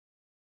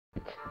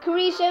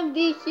Chris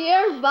MD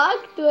here,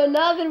 back to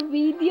another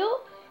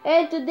video,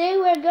 and today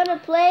we're gonna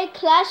play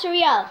Clash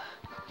Royale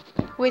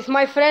with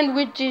my friend,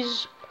 which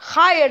is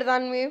higher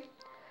than me.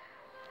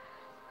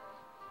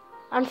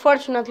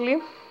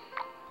 Unfortunately,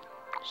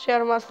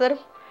 Share Master.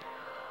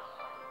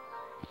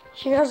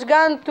 He has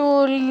gone to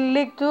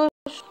League 2,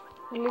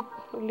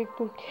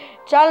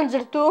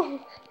 Challenger 2.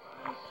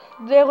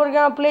 They were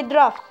gonna play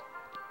draft.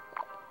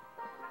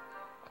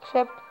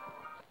 Except.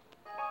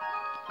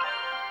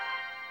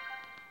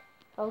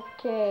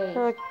 Okay.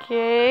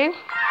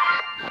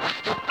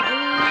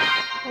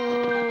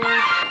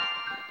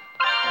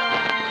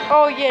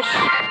 Oh yes.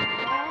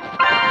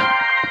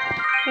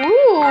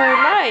 Ooh,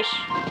 nice.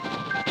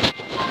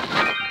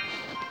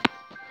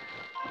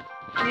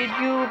 Did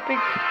you pick?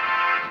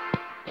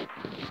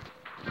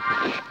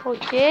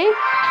 Okay.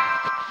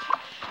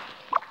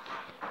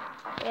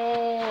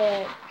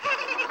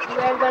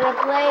 We're gonna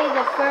play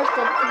the first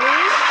of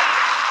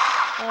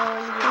 3.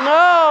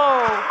 No.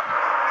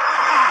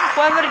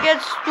 Whoever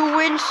gets 2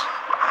 wins,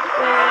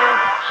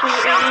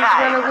 he's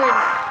gonna win.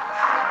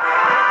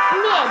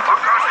 Mid.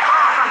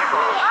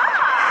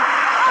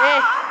 Hey.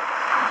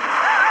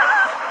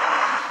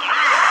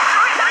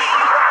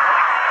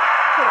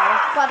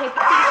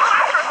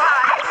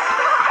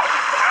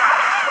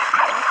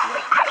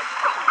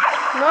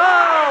 No.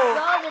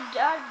 Go the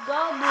dark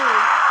goblin.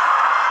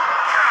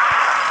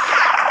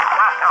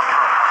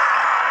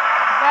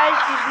 Guys,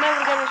 he's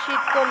never gonna see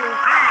it coming.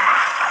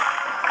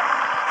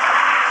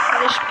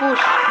 Let's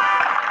push.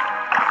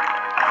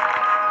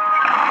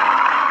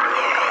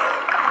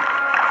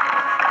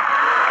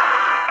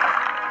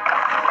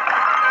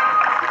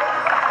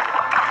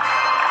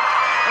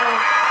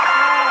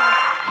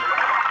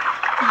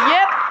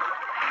 Yep.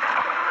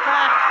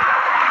 Ha.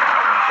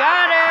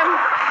 Got him.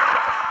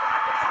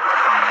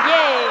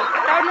 Yay.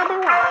 Card number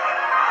 1.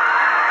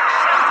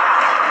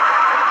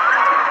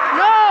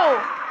 No.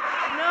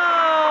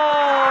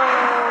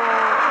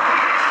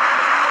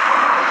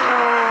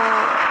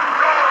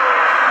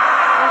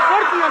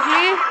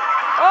 Unfortunately,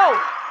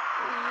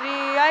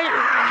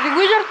 the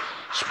wizard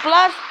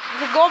splashed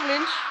the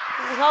goblins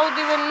without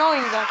even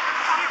knowing that.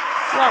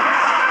 Wow.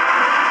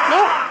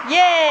 No.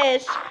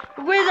 Yes.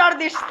 The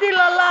wizard is still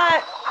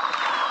alive.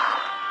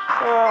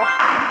 Oh.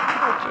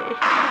 Okay.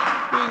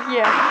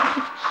 Yeah.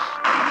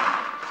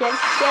 Kill.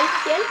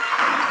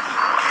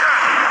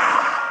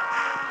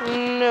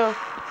 No.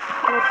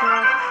 Not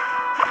now.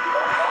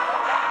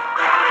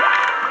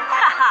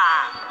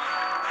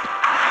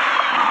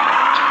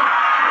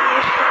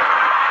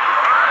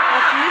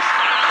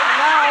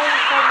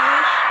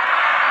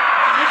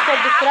 Just for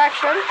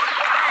distraction.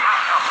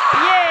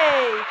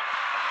 Yay!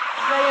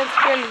 Giant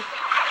Skelly.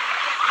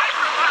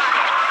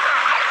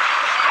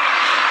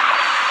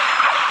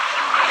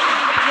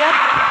 Yep.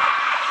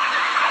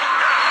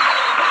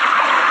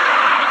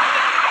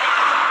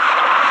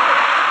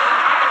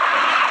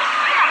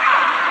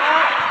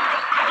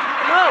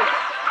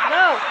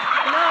 No.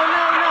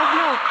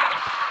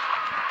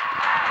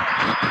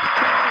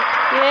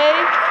 Yay.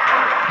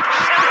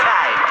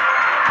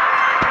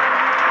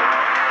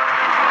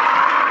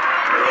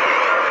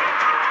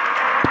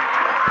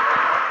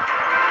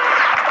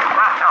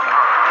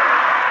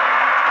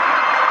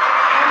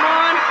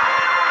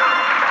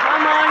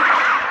 Come on.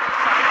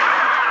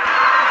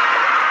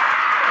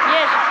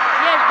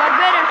 Yes,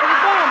 Barbarian for the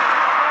bomb.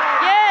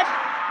 Yes,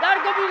 Dark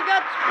Goblin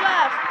got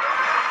splashed.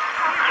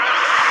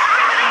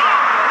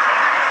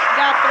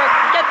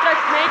 Get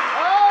wrecked, mate.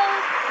 Oh.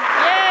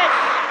 Yes.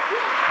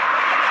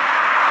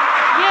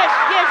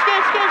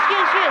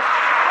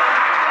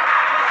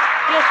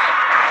 Yes.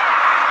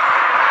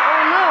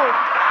 Oh no,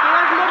 he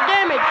has more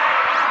damage.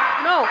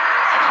 No.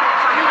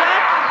 See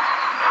that?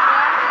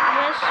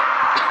 Yes.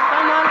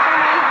 Come on. We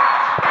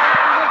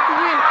have to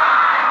win.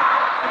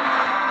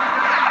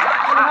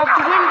 We have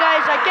to win,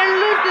 guys. I can't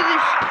lose to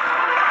this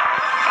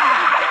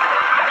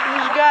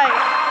guy.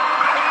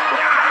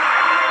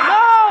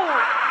 No.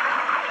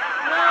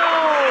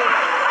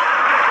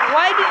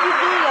 Why did you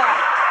do that?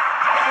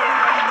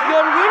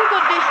 Your win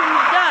condition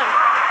is done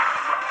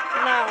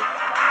now.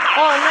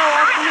 Oh no,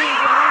 actually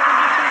the win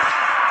condition is...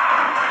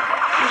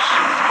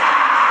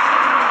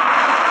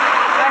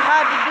 I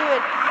had to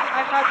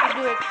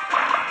do it.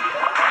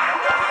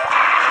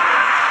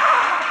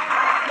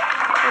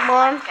 Come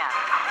on.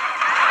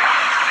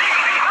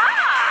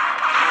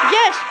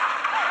 Yes!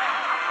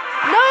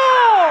 No!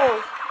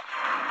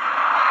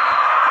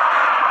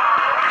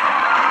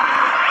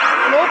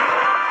 Nope.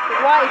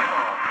 Why?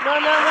 No.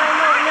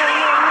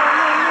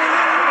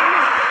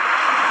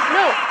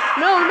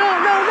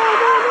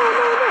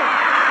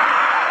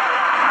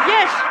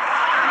 Yes.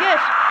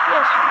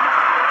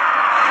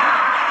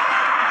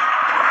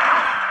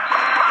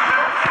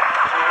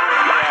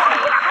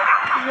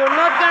 You're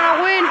not gonna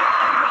win.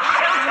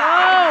 No.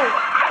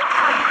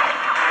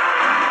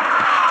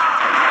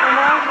 Come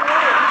on.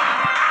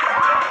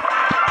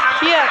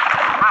 Here.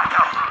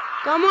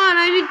 Come on,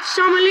 I need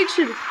some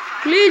elixir.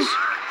 Please.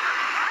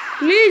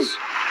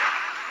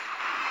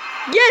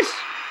 Yes.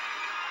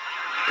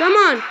 Come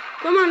on.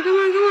 Come on, come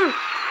on, come on.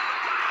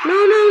 No,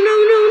 no, no,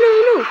 no, no,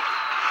 no.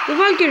 The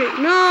Valkyrie.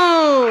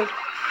 No.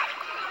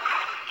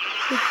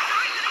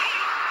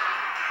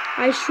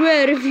 I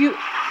swear if you...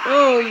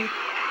 Oh,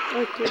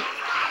 okay.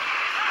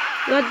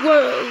 That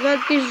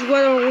is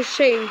what I was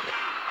saying.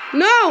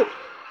 No!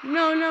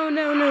 No, no,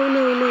 no, no,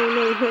 no, no,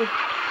 no, no.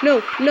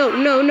 No, no,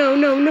 no, no,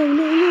 no, no, no, no, no,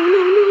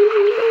 no,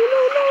 no,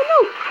 no, no, no.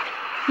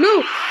 No!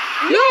 No!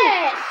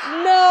 Yes!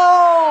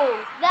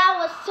 No! That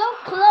was so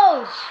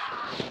close.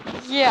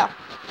 Yeah.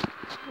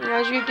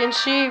 As you can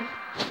see,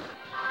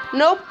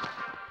 nope.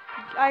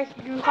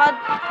 You had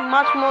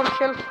much more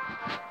health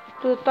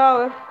to the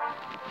tower.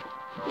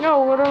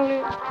 No, we're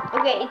only...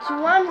 Okay, it's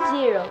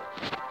 1-0.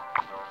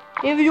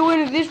 If you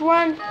win this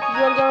one,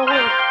 you're gonna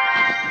win.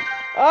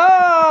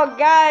 Oh,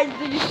 guys,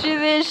 did you see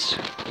this?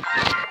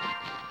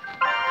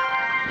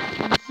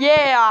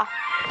 Yeah.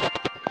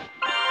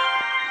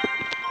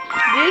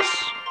 This?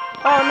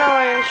 Oh, no,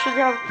 I should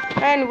have...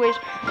 Anyways.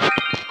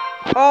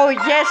 Oh,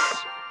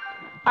 yes.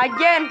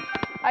 Again.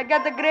 I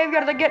got the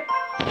graveyard again.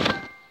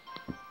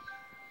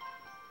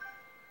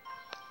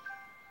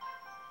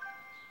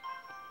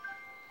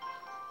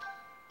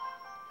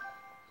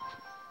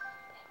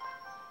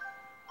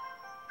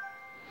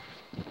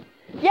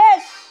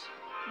 Yes!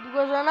 It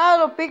was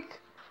another pick.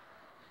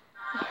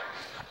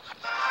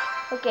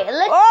 Okay,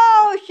 let's...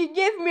 Oh, she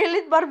gave me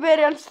elite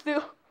barbarians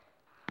too.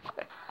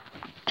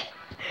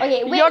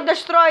 Okay, wait. You're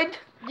destroyed.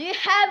 Do you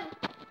have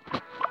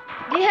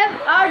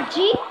RG?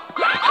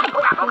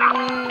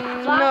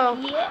 No.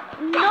 Yeah.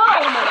 No,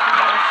 oh my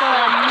god, so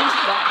I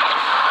missed that.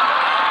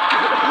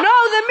 No,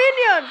 the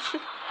minions!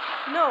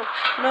 No,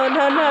 no,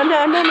 no, no,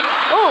 no, no, no.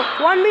 Oh,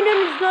 1 minion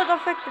is not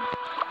affected.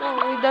 No,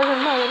 it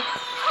doesn't matter.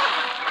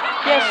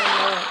 Yes.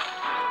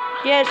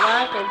 Yes.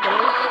 What a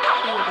great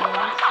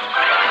experience.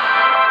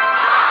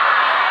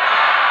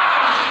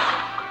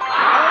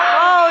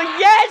 Oh,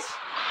 yes!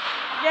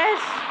 Yes!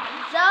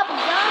 Zap,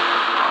 zap.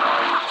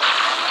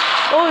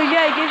 Oh,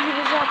 yeah, I gave you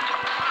the zap.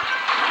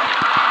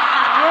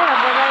 Yeah,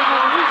 but I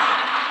have this.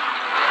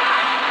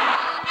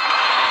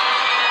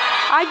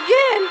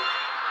 Again?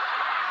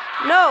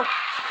 No.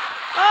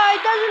 Oh,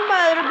 it doesn't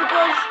matter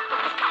because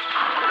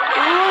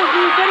we want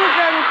the Inferno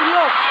Dragon to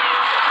lock.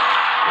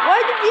 Why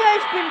did the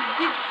Ice Spirit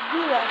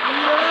do that?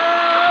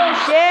 No.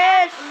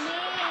 Yes. Me.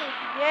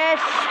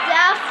 Yes.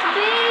 That's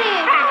me.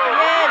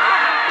 Yes.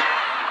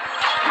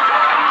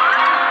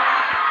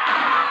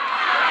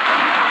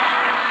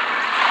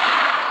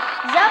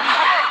 Zap.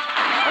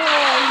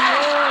 Oh no.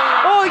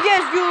 Oh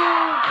yes,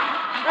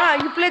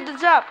 you played the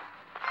zap.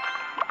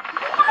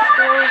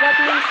 So that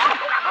means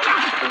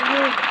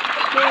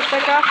you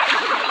back up.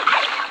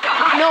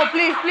 No,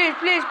 please, please,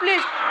 please,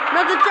 please.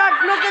 Not the charge,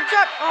 not the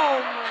charge. Oh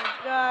my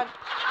god.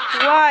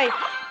 Why?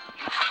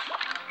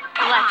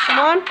 Come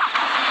on.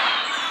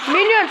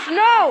 Minions,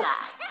 no!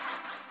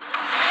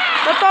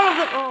 Not all of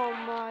them. Oh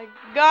my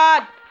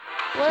god.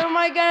 What am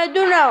I gonna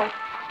do now?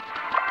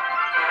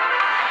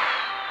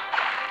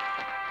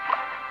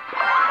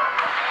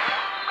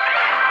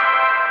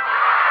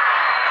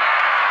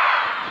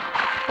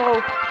 Oh,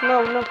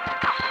 no, no.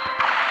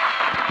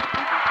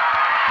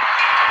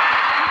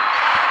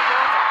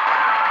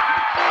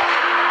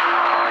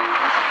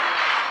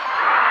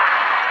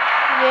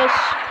 Yes.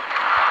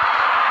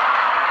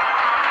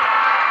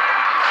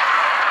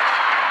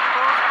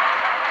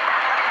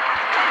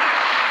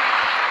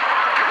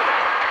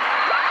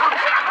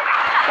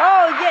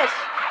 Oh, yes.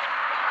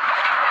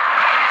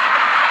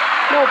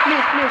 No,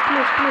 please, please,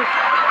 please, please.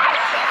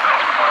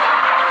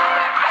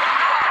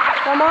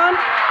 Come on.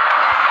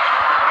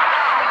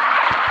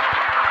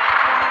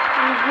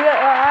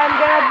 I'm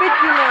gonna beat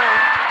you now.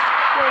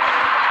 Yes.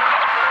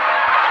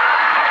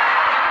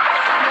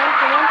 Come on,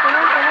 come on, come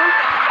on, come on.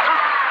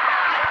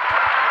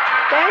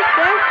 Tank,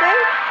 tank,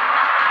 tank.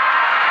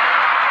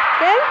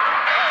 Tank?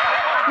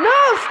 No,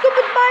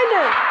 stupid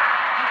miner.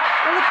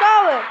 On the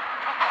tower.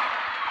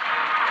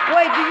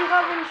 Wait, do you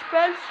have any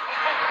spells?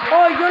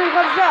 Oh, you only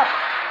have zap.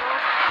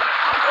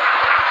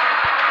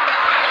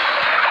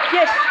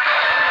 Yes.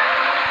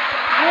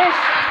 Yes.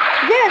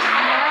 Yes.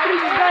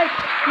 Please die.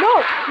 No, no,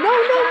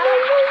 no, no,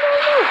 no, no,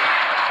 no.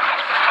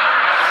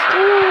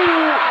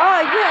 Ooh.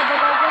 Ah, yeah, but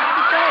I got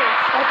the towers.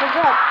 I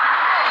forgot.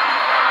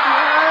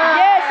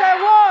 Yes, I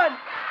won.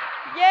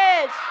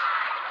 Yes.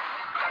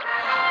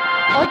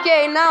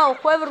 Okay, now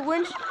whoever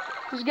wins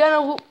is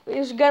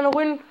gonna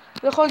win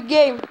the whole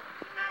game.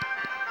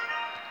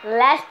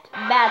 Last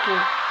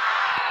battle.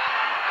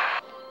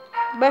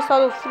 Best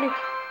out of 3.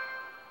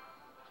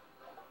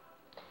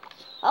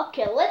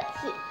 Okay,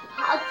 let's see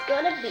how it's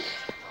gonna be.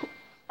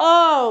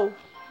 Oh,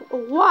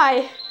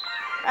 why?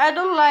 I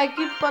don't like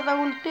it, but I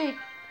will take.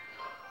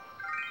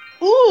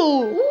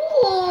 Ooh.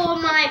 Ooh,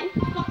 my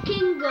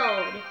fucking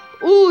god.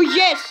 Ooh,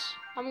 yes.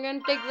 I'm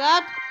gonna take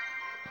that.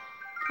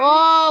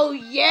 Oh,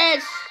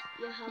 yes.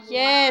 You have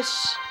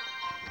Yes.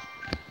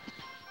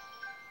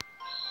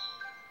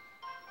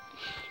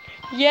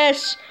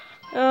 Yes.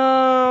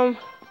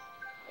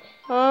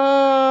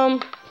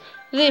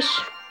 This.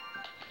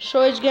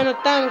 So it's gonna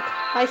tank,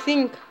 I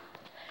think.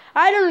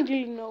 I don't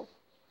really know.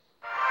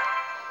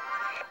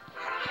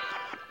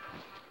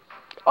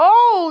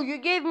 Oh, you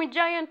gave me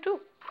giant too.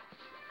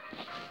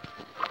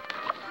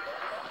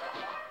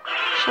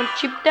 Some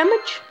cheap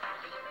damage.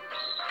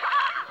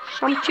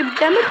 Some cheap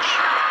damage.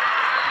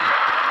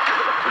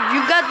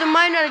 You got the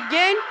miner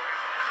again.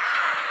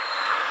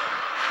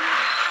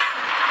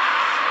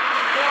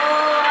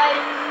 Oh, I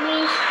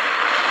missed.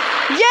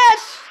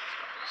 Yes!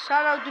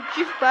 Shout out to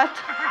Chief Pat.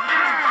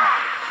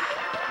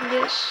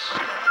 Yes.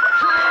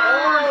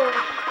 Oh,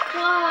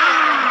 fuck.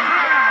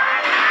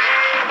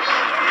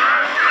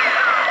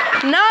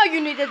 Now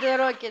you needed the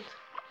rocket.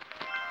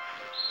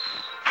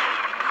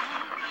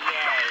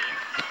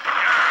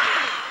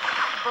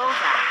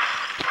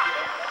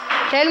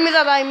 Tell me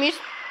that I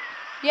missed.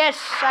 Yes,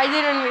 I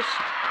didn't miss.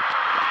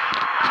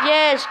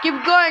 Yes,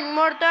 keep going,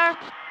 mortar.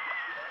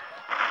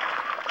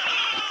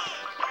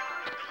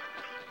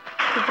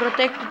 To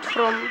protect it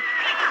from,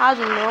 I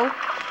don't know,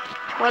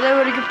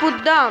 whatever you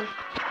put down.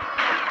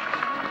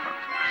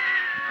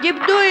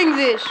 Keep doing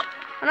this.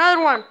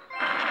 Another one.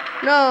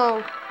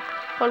 No,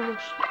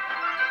 almost.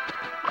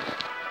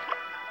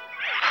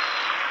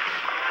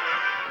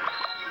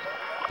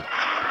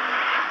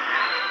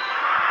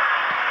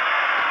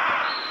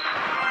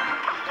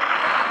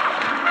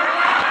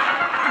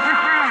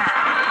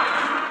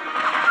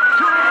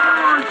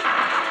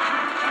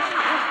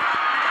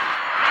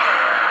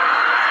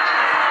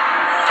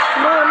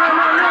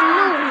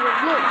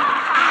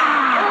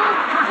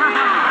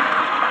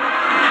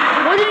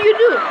 What did you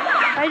do?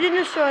 I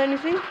didn't saw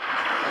anything.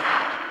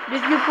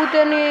 Did you put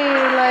any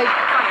like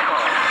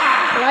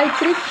light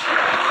tricks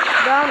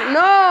down?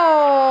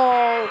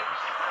 No.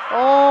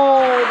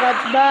 Oh,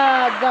 that's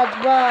bad. That's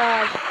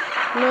bad.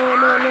 No.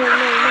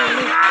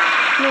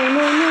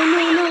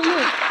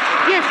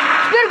 Yes,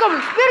 spear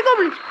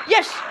goblin.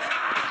 Yes.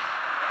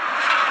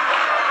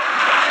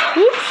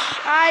 Oops,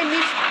 I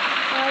missed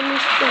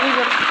the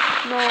river.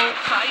 No.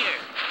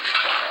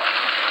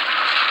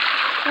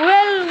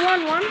 Well,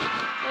 1-1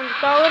 on the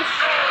towers,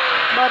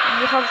 but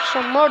you have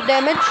some more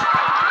damage.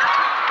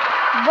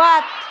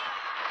 But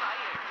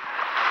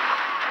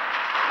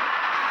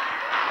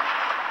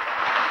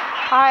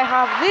I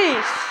have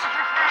this.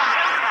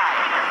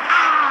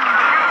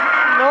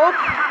 Nope.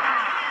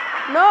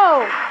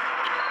 No.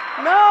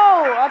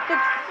 I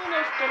could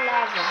Finish the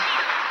lava.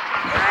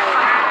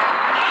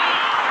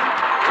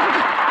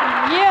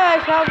 Yeah, I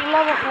have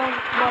lava horn,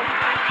 but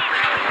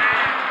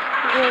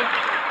good.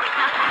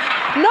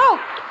 No!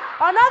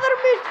 Another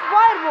missed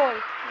fireball!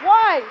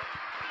 Why?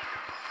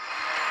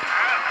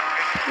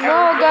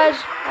 No, guys,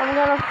 I'm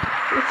gonna.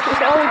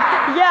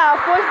 Yeah,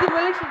 positive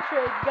elixir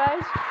trade,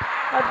 guys.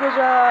 That was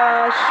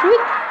a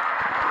sweet,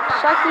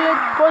 succulent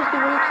positive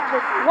elixir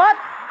trade. What?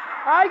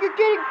 Are you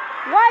kidding?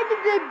 Why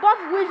did they buff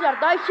wizard?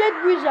 I hate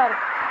wizard.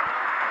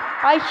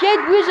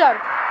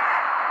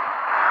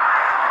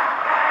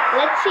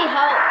 Let's see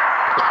how.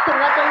 What are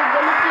you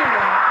gonna do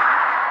now?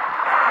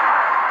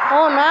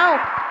 Oh, now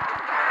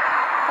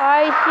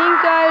I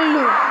think I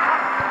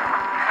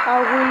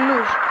will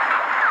lose.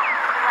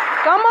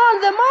 Come on,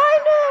 the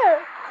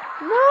miner!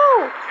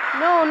 No!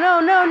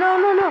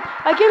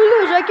 I can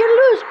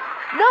lose.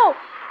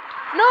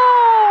 No,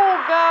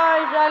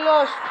 guys, I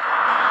lost.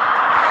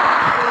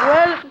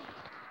 Well,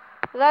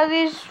 that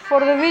is for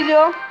the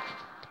video.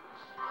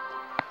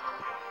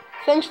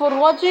 Thanks for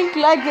watching.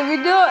 Like the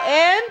video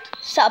and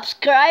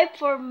Subscribe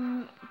for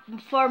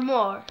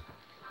more.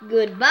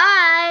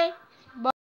 Goodbye.